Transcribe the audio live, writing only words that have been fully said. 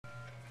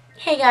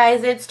Hey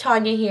guys, it's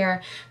Tanya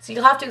here. So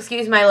you'll have to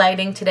excuse my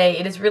lighting today.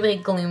 It is really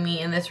gloomy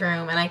in this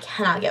room and I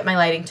cannot get my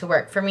lighting to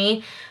work for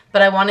me.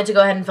 But I wanted to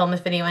go ahead and film this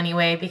video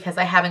anyway because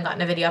I haven't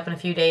gotten a video up in a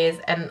few days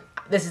and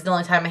this is the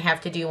only time I have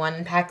to do one.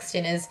 And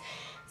Paxton is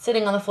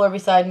sitting on the floor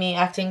beside me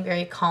acting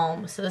very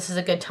calm. So this is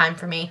a good time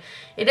for me.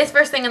 It is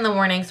first thing in the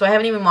morning, so I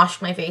haven't even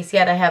washed my face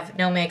yet. I have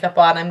no makeup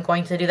on. I'm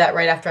going to do that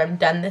right after I'm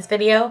done this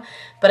video.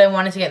 But I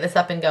wanted to get this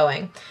up and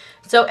going.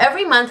 So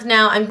every month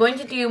now, I'm going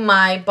to do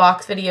my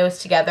box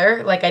videos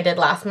together like I did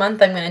last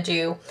month. I'm going to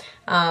do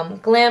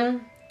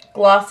Glim,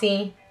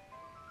 Glossy,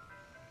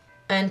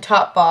 and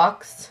Top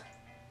Box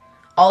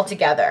all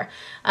together.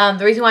 The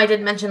reason why I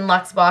did mention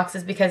Luxe Box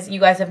is because you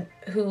guys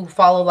who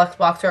follow Luxe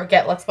Box or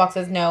get Luxe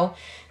Boxes know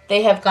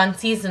they have gone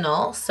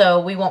seasonal,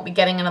 so we won't be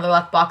getting another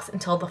Luxe Box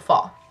until the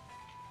fall.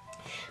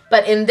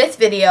 But in this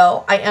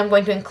video, I am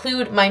going to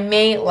include my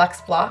May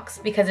Luxe Box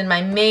because in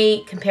my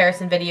May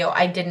comparison video,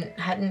 I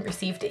hadn't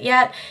received it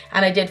yet,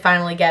 and I did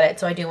finally get it,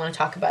 so I do want to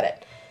talk about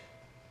it.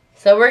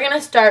 So we're going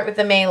to start with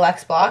the May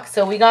Luxe Box.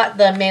 So we got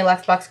the May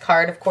Luxe Box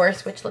card, of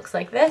course, which looks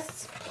like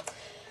this.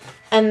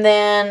 And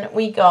then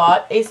we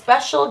got a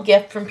special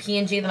gift from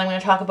P&G that I'm going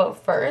to talk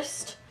about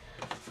first.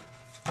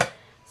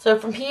 So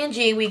from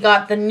P&G, we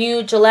got the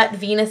new Gillette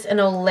Venus and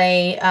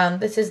Olay.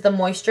 This is the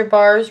Moisture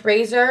Bars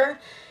razor.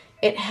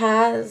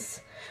 The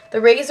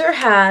razor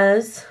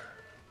has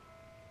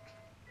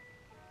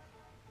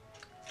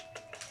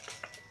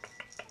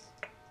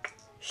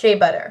shea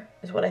butter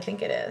is what I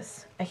think it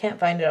is. I can't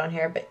find it on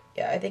here, but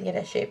yeah, I think it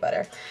is shea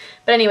butter.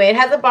 But anyway, it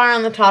has a bar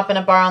on the top and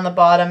a bar on the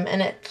bottom,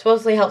 and it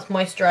supposedly helps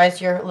moisturize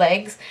your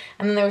legs.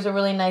 And then there was a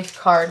really nice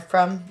card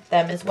from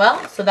them as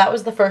well. So that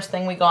was the first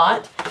thing we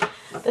got.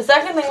 The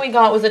second thing we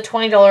got was a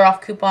 $20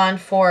 off coupon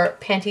for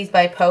Panties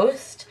by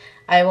Post.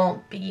 I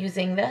won't be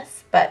using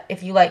this, but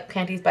if you like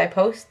Panties by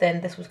Post,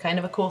 then this was kind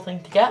of a cool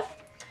thing to get.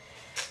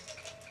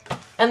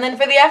 And then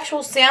for the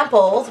actual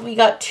samples, we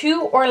got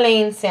 2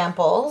 Orlane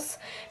samples.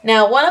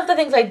 Now, one of the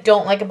things I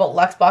don't like about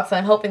Luxe Box, and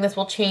I'm hoping this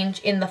will change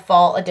in the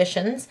fall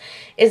editions,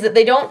 is that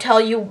they don't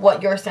tell you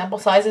what your sample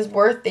size is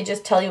worth. They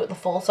just tell you what the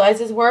full size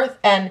is worth.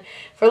 And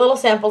for little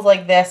samples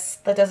like this,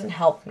 that doesn't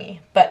help me.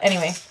 But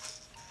anyway,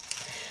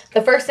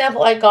 the first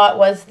sample I got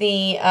was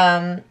the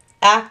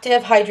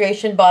Active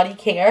Hydration Body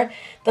Care.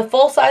 The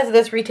full size of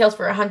this retails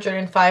for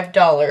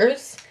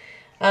 $105.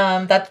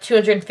 That's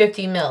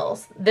 250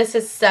 mils. This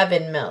is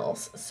 7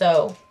 mils.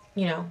 So,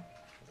 you know,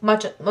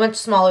 much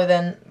smaller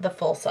than the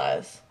full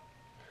size.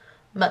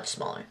 Much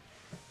smaller.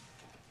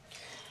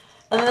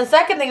 And then the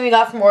second thing we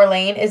got from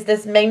Orlane is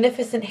this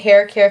Magnificent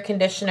Hair Care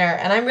Conditioner.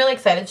 And I'm really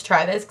excited to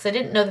try this because I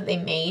didn't know that they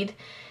made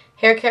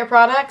hair care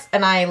products.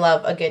 And I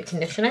love a good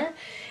conditioner.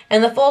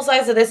 And the full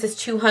size of this is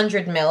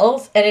 200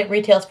 mils, and it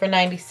retails for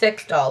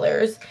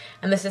 $96,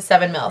 and this is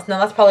 7 mils. Now,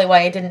 that's probably why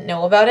I didn't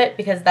know about it,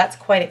 because that's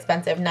quite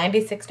expensive.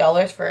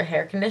 $96 for a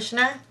hair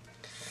conditioner.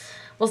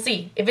 We'll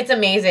see. If it's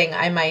amazing,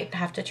 I might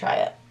have to try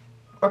it,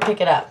 or pick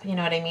it up, you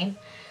know what I mean?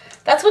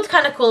 That's what's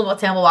kind of cool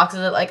about sample boxes.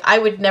 That, like, I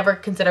would never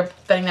consider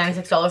spending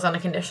 $96 on a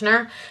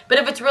conditioner, but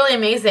if it's really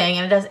amazing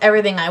and it does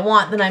everything I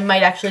want, then I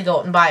might actually go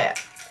out and buy it.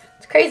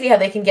 It's crazy how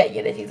they can get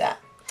you to do that.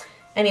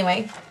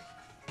 Anyway.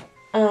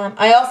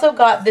 I also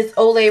got this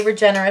Olay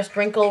Regenerist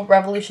Wrinkle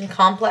Revolution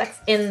Complex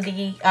in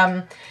the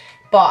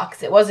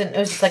box. It was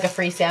just like a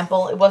free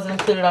sample. It wasn't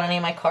included on any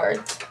of my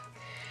cards.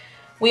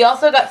 We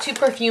also got 2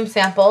 perfume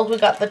samples. We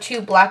got the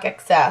 2 Black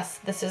Excess.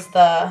 This is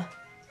the,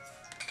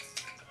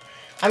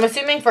 I'm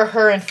assuming for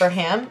her and for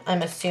him.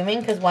 I'm assuming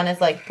because one is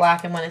like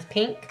black and one is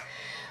pink.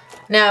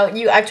 Now,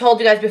 I've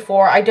told you guys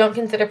before, I don't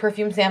consider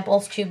perfume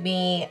samples to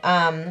be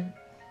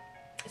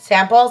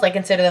samples. I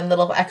consider them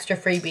little extra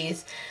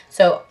freebies.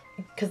 So,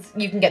 because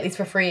you can get these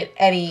for free at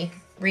any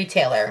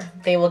retailer.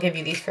 They will give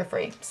you these for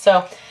free.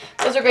 So,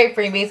 those are great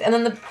freebies. And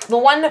then the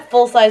one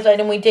full-size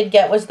item we did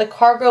get was the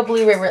Cargo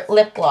Blu-ray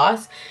Lip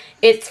Gloss.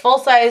 Its full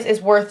size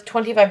is worth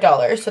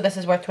 $25, so this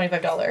is worth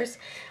 $25.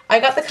 I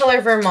got the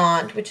color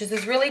Vermont, which is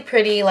this really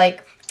pretty,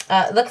 like,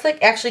 it looks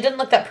like, actually it didn't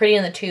look that pretty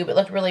in the tube. It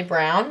looked really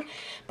brown.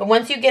 But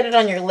once you get it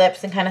on your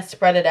lips and kind of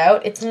spread it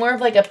out, it's more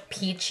of like a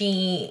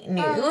peachy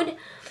nude.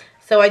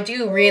 So I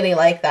do really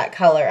like that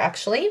color,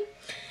 actually.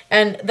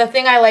 And the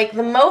thing I like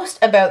the most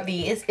about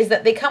these is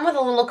that they come with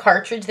a little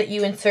cartridge that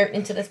you insert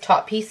into this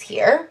top piece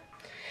here.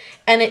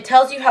 And it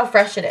tells you how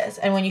fresh it is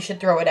and when you should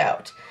throw it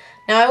out.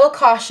 Now, I will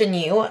caution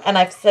you, and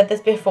I've said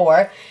this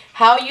before,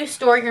 how you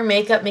store your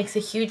makeup makes a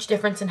huge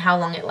difference in how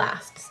long it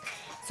lasts.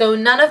 So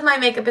none of my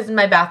makeup is in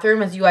my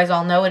bathroom, as you guys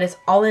all know. It is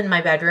all in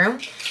my bedroom.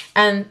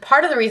 And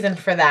part of the reason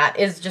for that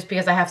is just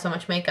because I have so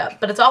much makeup.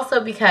 But it's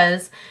also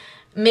because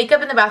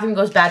makeup in the bathroom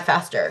goes bad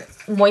faster.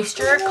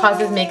 Moisture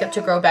causes makeup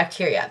to grow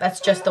bacteria.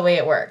 That's just the way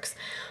it works.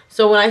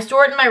 So when I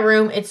store it in my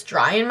room, it's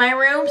dry in my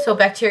room, so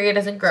bacteria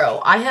doesn't grow.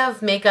 I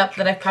have makeup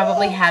that I've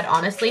probably had,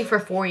 honestly, for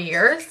 4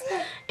 years,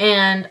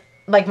 and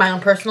like my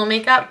own personal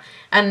makeup,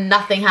 and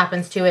nothing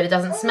happens to it. It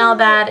doesn't smell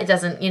bad. It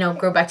doesn't, you know,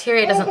 grow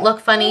bacteria. It doesn't look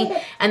funny.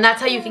 And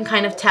that's how you can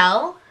kind of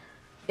tell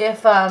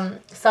if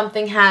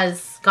something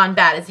has gone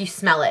bad is you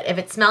smell it. If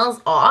it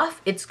smells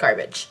off, it's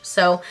garbage.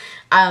 So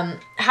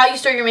how you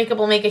store your makeup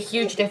will make a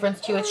huge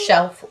difference to its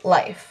shelf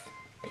life.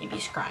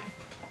 Baby's crying.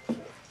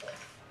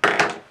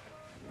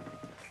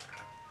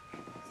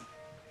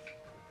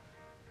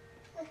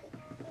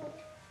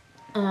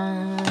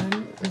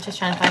 I'm just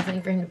trying to find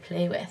something for him to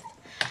play with.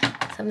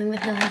 Something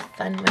that he'll have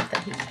fun with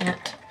that he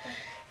can't.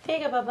 Here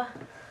you go, Bubba.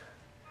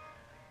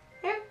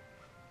 Here.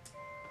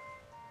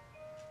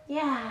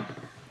 Yeah.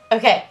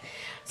 Okay,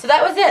 so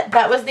that was it.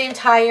 That was the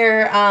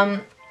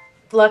entire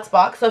Luxe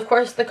box. So, of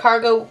course, the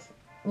Cargo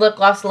lip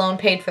gloss alone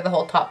paid for the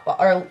whole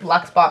or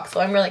Luxe box. So,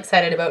 I'm really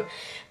excited about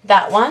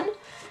that one.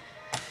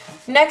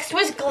 Next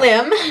was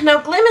Glim.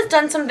 Now, Glim has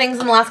done some things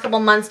in the last couple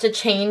months to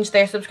change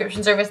their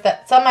subscription service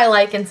that some I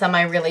like and some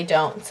I really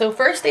don't. So,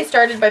 first they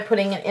started by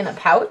putting it in a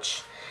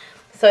pouch.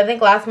 So, I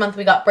think last month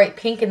we got bright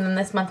pink and then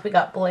this month we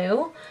got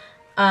blue.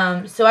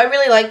 So, I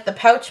really like the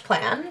pouch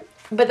plan.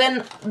 But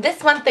then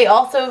this month they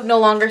also no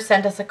longer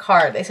sent us a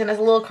card. They sent us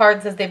a little card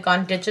that says they've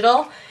gone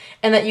digital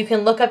and that you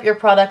can look up your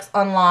products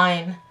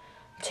online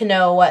to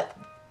know what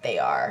they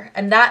are.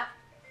 And that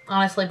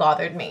honestly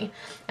bothered me.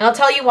 And I'll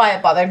tell you why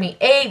it bothered me.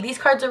 A, these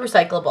cards are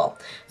recyclable.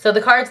 So the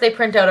cards they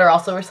print out are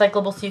also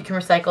recyclable, so you can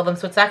recycle them.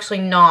 So it's actually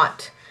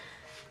not,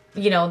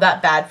 you know,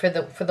 that bad for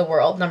the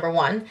world, number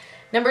one.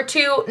 Number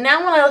two,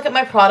 now when I look at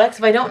my products,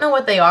 if I don't know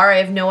what they are, I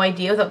have no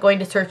idea without going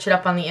to search it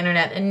up on the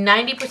internet. And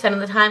 90%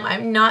 of the time,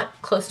 I'm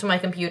not close to my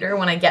computer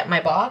when I get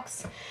my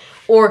box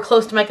or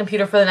close to my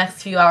computer for the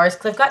next few hours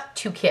because I've got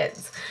 2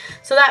 kids.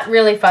 So that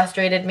really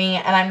frustrated me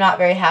and I'm not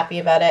very happy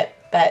about it.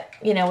 But,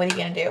 you know, what are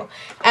you going to do?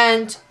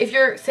 And if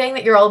you're saying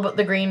that you're all about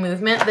the green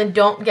movement, then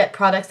don't get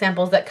product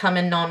samples that come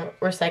in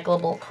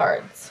non-recyclable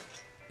cards.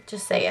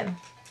 Just saying.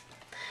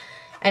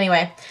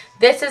 Anyway,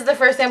 this is the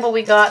first sample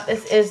we got.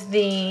 This is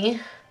the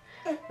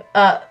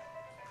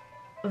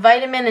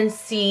Vitamin and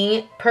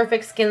C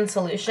Perfect Skin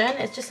Solution.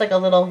 It's just like a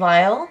little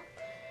vial.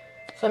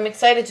 So I'm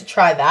excited to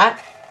try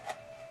that.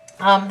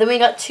 Then we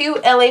got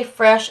 2 LA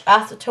Fresh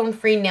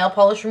acetone-free nail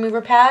polish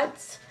remover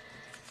pads.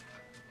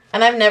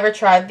 And I've never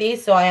tried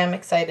these, so I am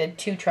excited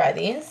to try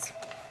these.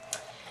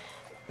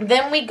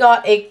 Then we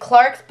got a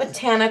Clarks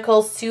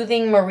Botanical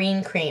Soothing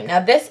Marine Cream. Now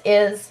this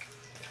is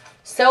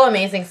so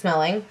amazing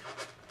smelling.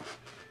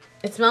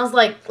 It smells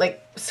like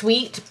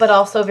sweet, but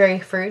also very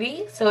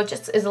fruity. So it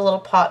just is a little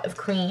pot of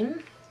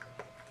cream.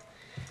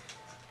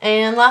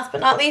 And last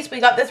but not least, we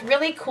got this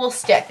really cool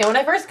stick. Now when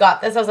I first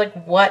got this, I was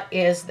like, what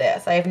is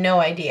this? I have no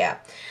idea.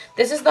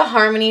 This is the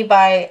Harmony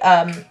by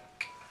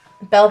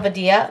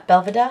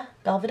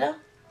Belveda.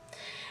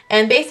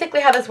 And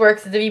basically how this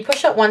works is if you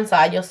push out one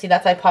side, you'll see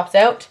that side pops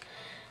out.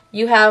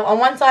 You have on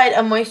one side a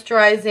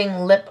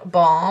moisturizing lip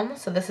balm.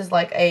 So this is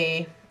like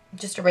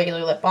just a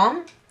regular lip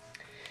balm.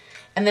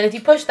 And then if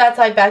you push that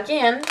side back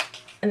in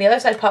and the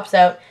other side pops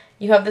out,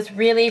 you have this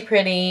really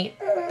pretty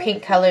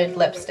pink colored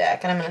lipstick.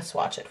 And I'm going to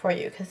swatch it for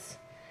you because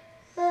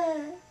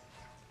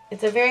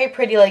it's a very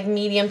pretty like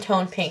medium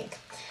tone pink.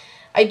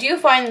 I do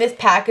find this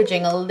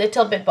packaging a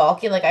little bit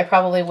bulky. Like I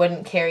probably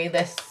wouldn't carry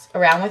this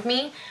around with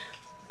me.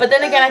 But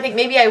then again, I think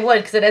maybe I would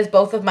because it has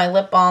both of my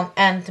lip balm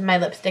and my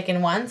lipstick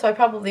in one. So I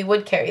probably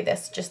would carry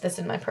this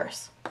in my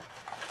purse.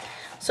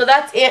 So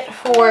that's it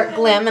for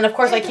Glim. And of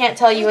course, I can't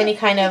tell you any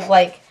kind of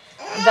like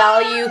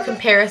value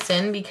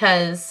comparison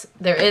because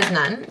there is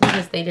none.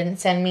 Because they didn't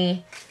send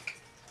me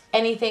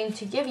anything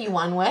to give you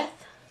one with.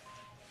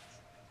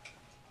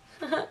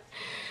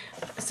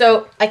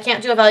 So I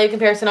can't do a value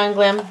comparison on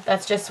Glim.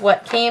 That's just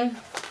what came.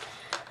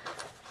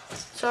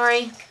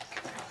 Sorry.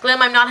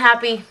 Glim, I'm not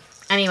happy.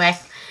 Anyway.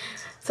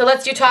 So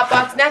let's do top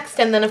box next,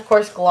 and then, of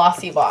course,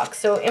 glossy box.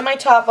 So in my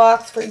top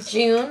box for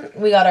June,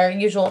 we got our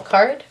usual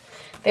card.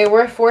 There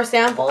were 4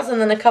 samples, and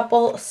then a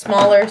couple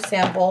smaller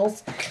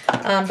samples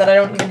that I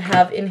don't even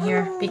have in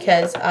here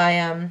because I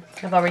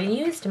have already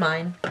used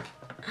mine.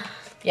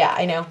 Yeah,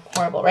 I know.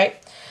 Horrible, right?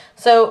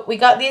 So we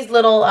got these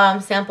little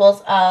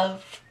samples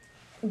of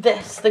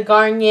the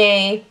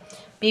Garnier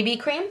BB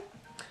cream.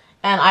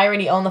 And I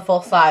already own the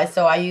full size,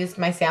 so I used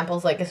my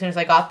samples like as soon as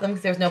I got them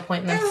because there's no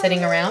point in them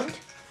sitting around.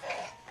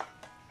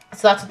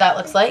 So that's what that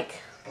looks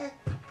like.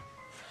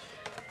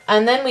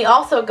 And then we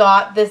also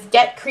got this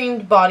Get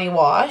Creamed Body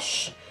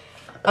Wash.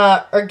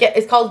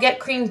 It's called Get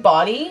Creamed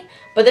Body.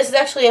 But this is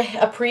actually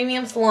a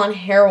premium salon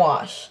hair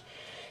wash.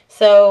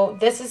 So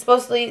this is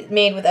supposed to be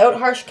made without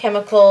harsh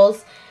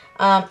chemicals.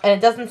 And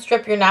it doesn't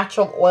strip your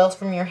natural oils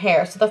from your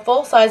hair. So the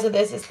full size of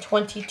this is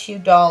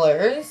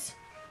 $22.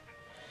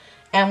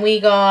 And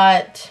we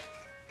got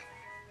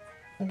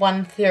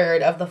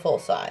 1/3 of the full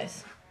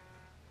size.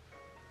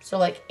 So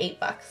like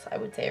 $8, I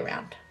would say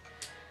around.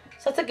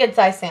 So that's a good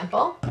size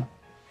sample.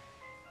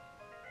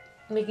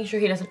 Making sure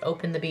he doesn't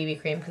open the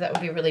BB cream because that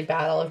would be really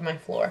bad all over my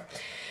floor.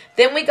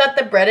 Then we got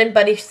the Bread and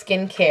Butter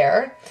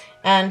skincare.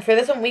 And for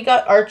this one, we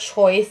got our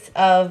choice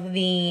of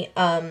the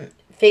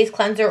face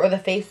cleanser or the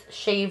face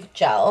shave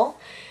gel.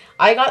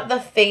 I got the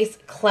face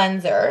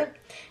cleanser.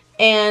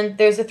 And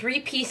there's a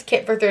 3-piece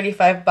kit for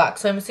 $35.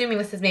 So I'm assuming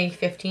this is maybe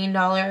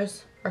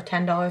 $15 or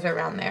 $10 or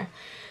around there.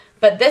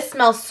 But this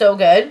smells so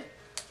good.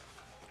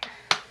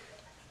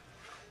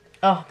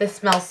 Oh, this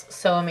smells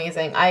so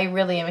amazing. I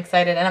really am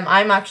excited. And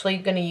I'm actually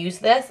going to use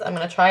this. I'm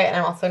going to try it. And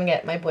I'm also going to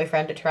get my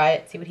boyfriend to try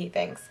it, see what he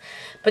thinks.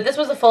 But this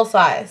was a full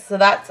size. So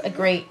that's a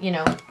great, you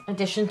know,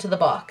 addition to the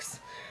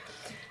box.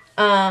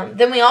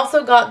 Then we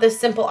also got this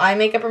simple eye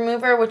makeup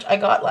remover, which I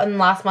got in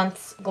last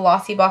month's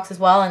glossy box as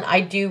well. And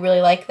I do really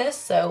like this.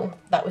 So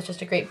that was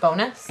just a great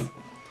bonus.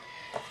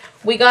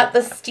 We got the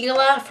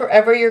Stila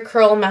Forever Your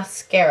Curl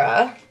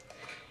mascara.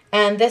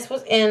 And this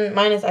was in,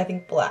 mine is I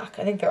think black.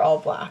 I think they're all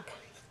black.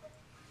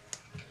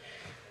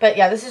 But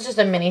yeah, this is just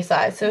a mini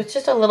size. So it's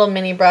just a little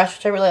mini brush,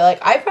 which I really like.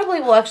 I probably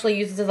will actually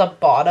use this as a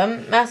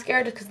bottom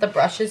mascara just because the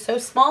brush is so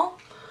small.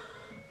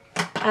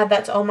 Add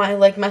that to all my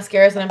like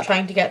mascaras that I'm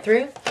trying to get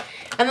through.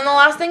 And then the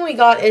last thing we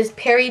got is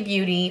Perry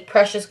Beauty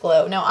Precious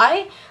Glow. Now,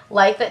 I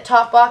like that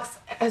Topbox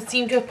has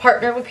seemed to have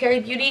partnered with Perry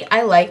Beauty.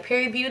 I like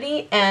Perry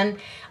Beauty, and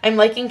I'm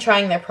liking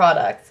trying their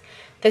products.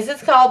 This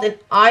is called an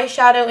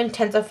eyeshadow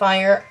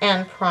intensifier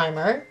and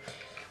primer.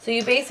 So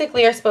you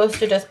basically are supposed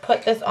to just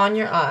put this on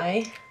your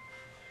eye,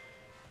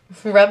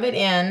 rub it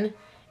in,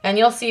 and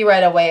you'll see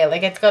right away,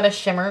 like it's got a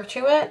shimmer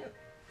to it.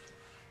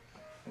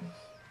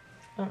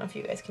 I don't know if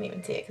you guys can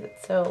even see it because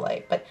it's so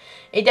light, but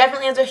it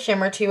definitely has a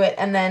shimmer to it.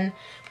 And then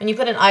when you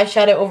put an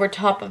eyeshadow over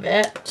top of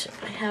it,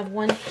 I have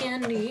one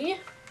handy.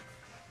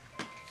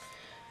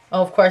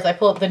 Oh, of course, I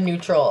pull up the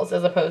neutrals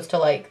as opposed to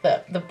like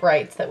the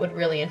brights that would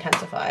really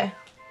intensify.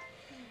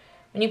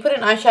 When you put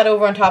an eyeshadow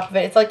over on top of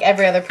it, it's like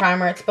every other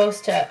primer. It's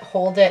supposed to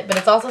hold it, but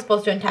it's also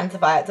supposed to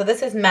intensify it. So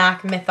this is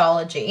MAC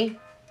Mythology.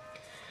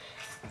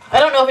 I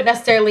don't know if it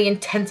necessarily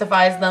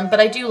intensifies them, but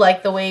I do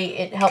like the way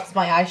it helps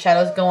my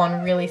eyeshadows go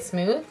on really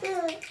smooth.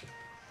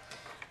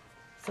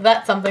 So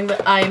that's something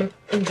that I'm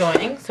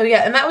enjoying. So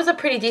yeah, and that was a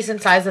pretty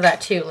decent size of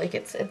that too. Like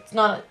it's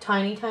not a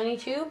tiny, tiny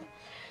tube.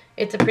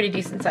 It's a pretty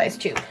decent size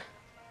tube.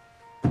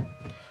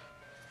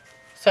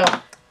 So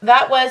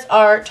that was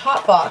our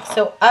top box.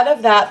 So out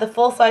of that, the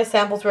full-size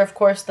samples were, of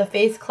course, the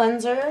face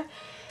cleanser.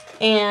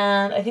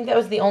 And I think that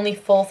was the only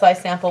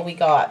full-size sample we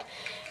got.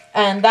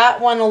 And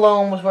that one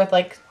alone was worth,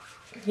 like,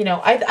 you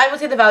know, I would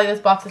say the value of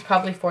this box is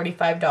probably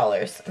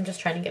 $45. I'm just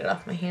trying to get it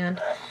off my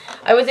hand.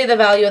 I would say the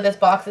value of this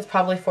box is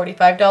probably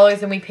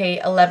 $45, and we pay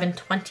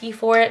 $11.20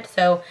 for it.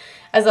 So,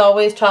 as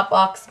always,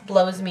 Topbox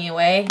blows me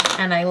away,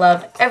 and I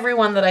love every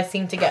one that I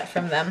seem to get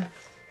from them.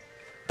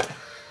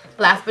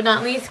 Last but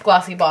not least,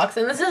 Glossy Box.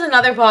 And this is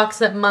another box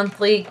that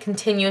monthly,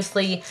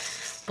 continuously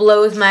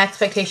blows my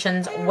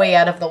expectations way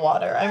out of the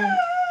water.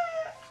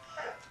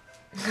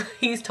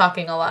 He's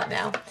talking a lot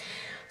now.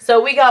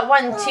 So we got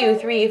 1, 2,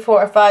 3,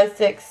 4, 5,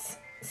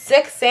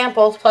 6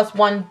 samples plus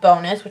one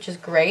bonus, which is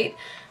great.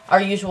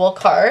 Our usual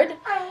card.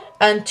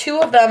 And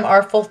 2 of them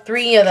are full,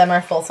 3 of them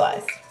are full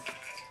size.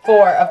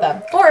 4 of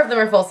them. 4 of them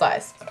are full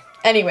size.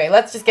 Anyway,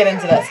 let's just get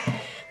into this.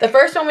 The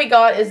first one we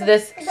got is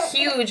this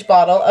huge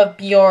bottle of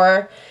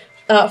Biore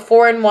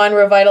 4-in-1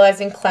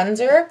 Revitalizing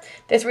Cleanser.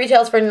 This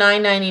retails for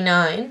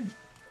 $9.99.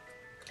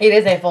 It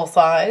is a full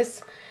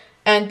size.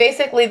 And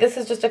basically, this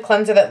is just a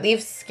cleanser that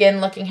leaves skin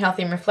looking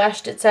healthy and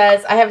refreshed, it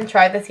says. I haven't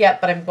tried this yet,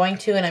 but I'm going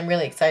to, and I'm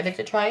really excited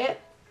to try it.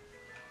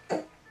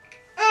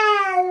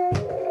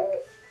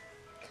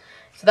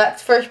 So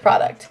that's first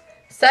product.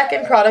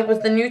 Second product was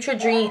the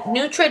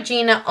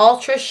Neutrogena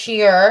Ultra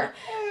Sheer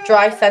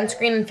Dry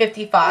Sunscreen in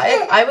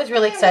 55. I was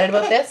really excited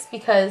about this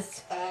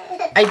because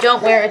I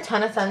don't wear a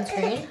ton of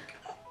sunscreen.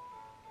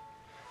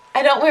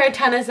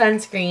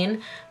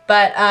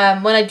 But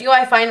when I do,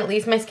 I find it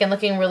leaves my skin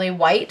looking really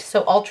white.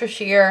 So Ultra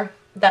Sheer,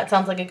 that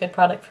sounds like a good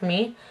product for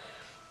me.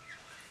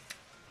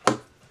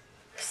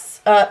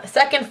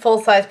 Second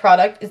full-size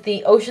product is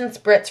the Ocean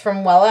Spritz from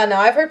Wella. Now,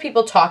 I've heard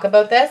people talk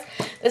about this.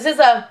 This is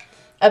a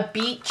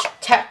beach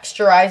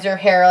texturizer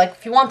hair. Like,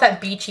 if you want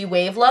that beachy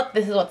wave look,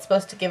 this is what's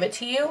supposed to give it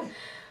to you.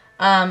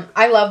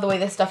 I love the way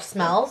this stuff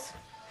smells.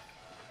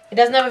 It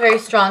doesn't have a very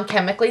strong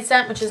chemically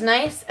scent, which is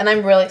nice. And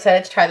I'm really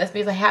excited to try this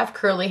because I have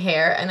curly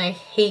hair and I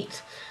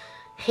hate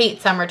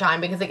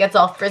summertime because it gets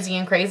all frizzy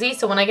and crazy.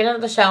 So when I get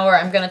into the shower,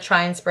 I'm going to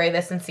try and spray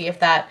this and see if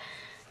that,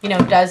 you know,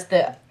 does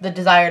the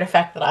desired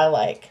effect that I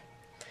like.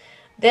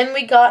 Then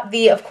we got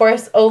the, of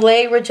course,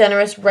 Olay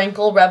Regenerist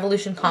Wrinkle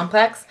Revolution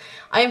Complex.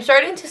 I am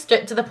starting to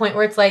strip to the point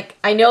where it's like,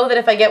 I know that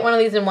if I get one of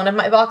these in one of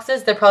my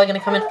boxes, they're probably going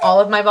to come in all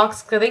of my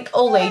boxes. Because I think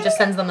Olay just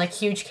sends them like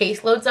huge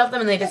caseloads of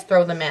them and they just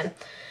throw them in.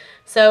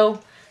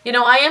 So, you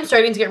know, I am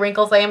starting to get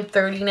wrinkles. I am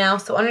 30 now.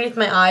 So underneath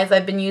my eyes,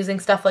 I've been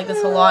using stuff like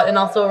this a lot. And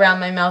also around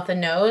my mouth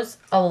and nose,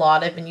 a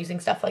lot. I've been using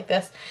stuff like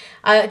this.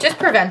 Just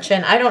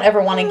prevention. I don't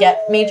ever want to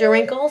get major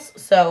wrinkles.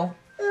 So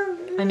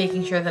I'm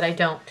making sure that I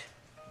don't.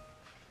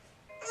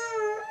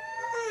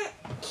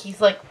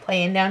 He's like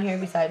playing down here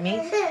beside me.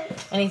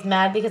 And he's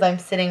mad because I'm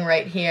sitting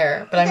right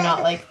here. But I'm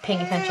not like paying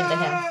attention to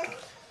him.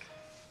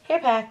 Here,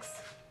 Pax.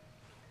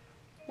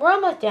 We're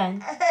almost done.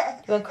 Do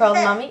you want to curl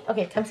with Mommy?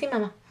 Okay, come see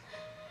Mama.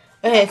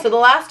 Okay, so the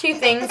last 2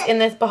 things in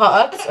this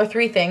box, or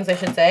 3 things I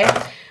should say,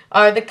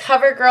 are the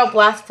CoverGirl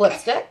Blast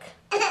Lipstick.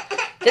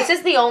 This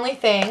is the only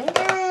thing.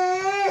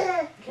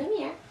 Come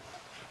here.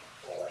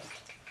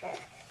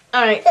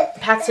 Alright,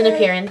 Paxton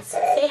appearance.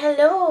 Say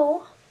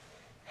hello.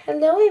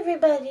 Hello,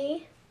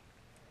 everybody.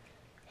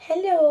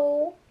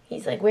 Hello.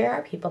 He's like, where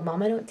are people,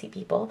 Mom? I don't see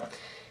people.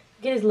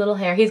 Look at his little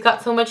hair. He's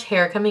got so much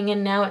hair coming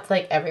in now. It's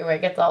like everywhere.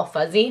 It gets all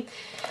fuzzy.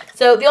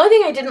 So the only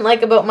thing I didn't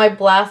like about my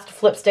Blast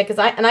flip stick is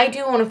I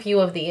do own a few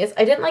of these.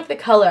 I didn't like the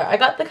color. I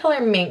got the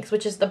color Minx,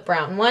 which is the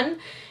brown one.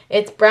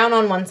 It's brown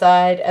on one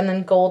side and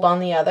then gold on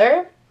the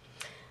other.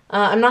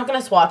 I'm not going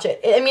to swatch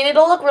it. I mean,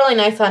 it'll look really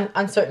nice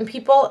on certain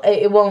people.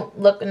 It won't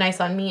look nice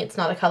on me. It's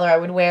not a color I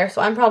would wear.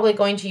 So I'm probably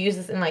going to use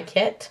this in my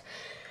kit.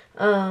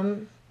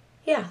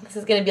 Yeah, this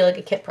is going to be like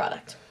a kit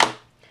product.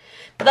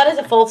 But that is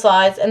a full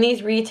size. And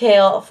these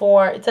retail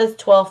for, it says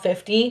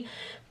 $12.50.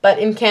 But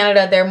in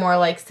Canada, they're more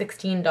like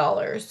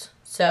 $16.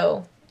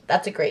 So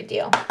that's a great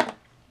deal.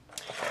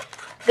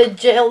 The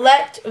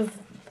Gillette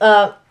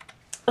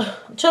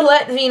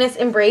Venus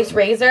Embrace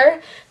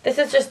Razor. This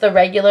is just the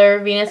regular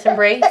Venus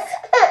Embrace.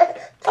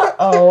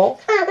 Uh-oh.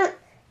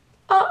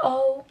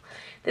 Uh-oh.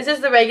 This is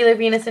the regular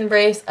Venus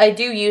Embrace. I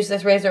do use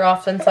this razor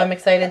often, so I'm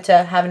excited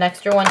to have an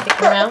extra one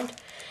kicking around.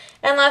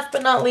 And last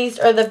but not least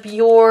are the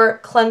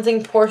Biore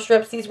Cleansing Pore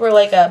Strips. These were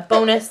like a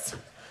bonus.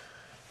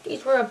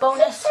 These were a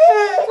bonus.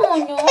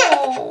 Oh, no.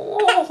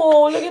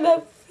 Oh, look at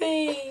that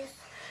face.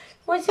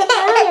 What's the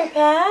matter,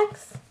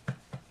 Pax?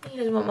 He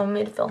doesn't want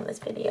Mommy to film this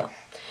video.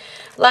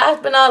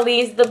 Last but not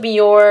least, the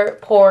Biore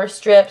Pore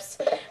Strips.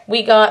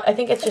 We got, I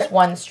think it's just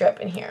one strip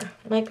in here.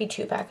 It might be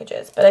 2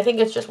 packages, but I think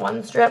it's just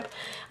one strip.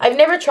 I've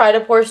never tried a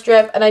pore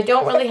strip, and I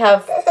don't really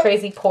have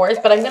crazy pores,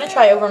 but I'm going to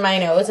try over my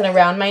nose and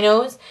around my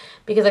nose,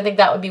 because I think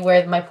that would be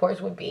where my pores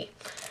would be.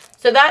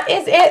 So that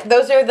is it.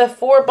 Those are the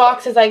 4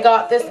 boxes I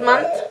got this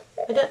month.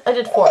 I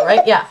did 4,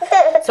 right? Yeah.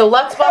 So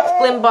Luxe Box,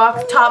 Glim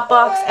Box, Top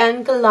Box,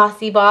 and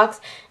Glossy Box.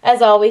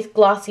 As always,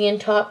 Glossy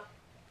and Top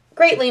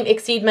greatly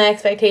exceed my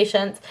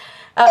expectations.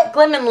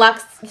 Glim and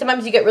Luxe,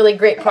 sometimes you get really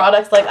great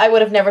products. Like, I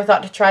would have never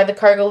thought to try the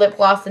Cargo Lip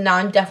Gloss, and now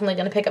I'm definitely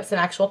going to pick up some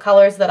actual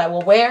colors that I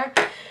will wear.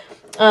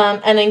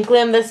 And in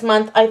Glim this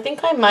month, I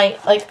think I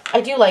might, like,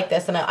 I do like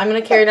this, and I'm going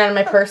to carry it out in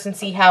my purse and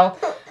see how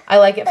I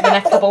like it for the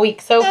next couple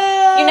weeks. So,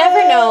 you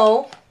never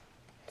know.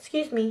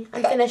 Excuse me,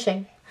 I'm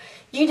finishing.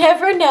 You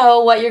never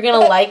know what you're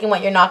going to like and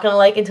what you're not going to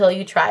like until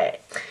you try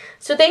it.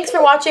 So, thanks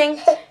for watching.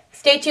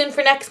 Stay tuned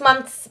for next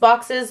month's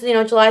boxes, you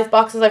know, July's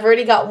boxes. I've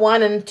already got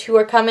 1 and 2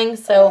 are coming,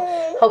 so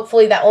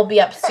hopefully that will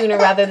be up sooner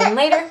rather than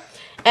later.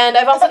 And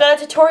I've also got a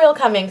tutorial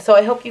coming, so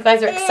I hope you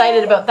guys are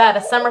excited about that,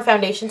 a summer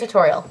foundation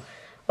tutorial.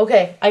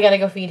 Okay, I gotta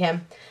go feed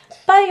him.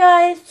 Bye,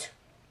 guys.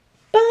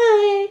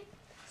 Bye.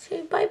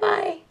 Say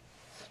bye-bye.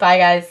 Bye,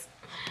 guys.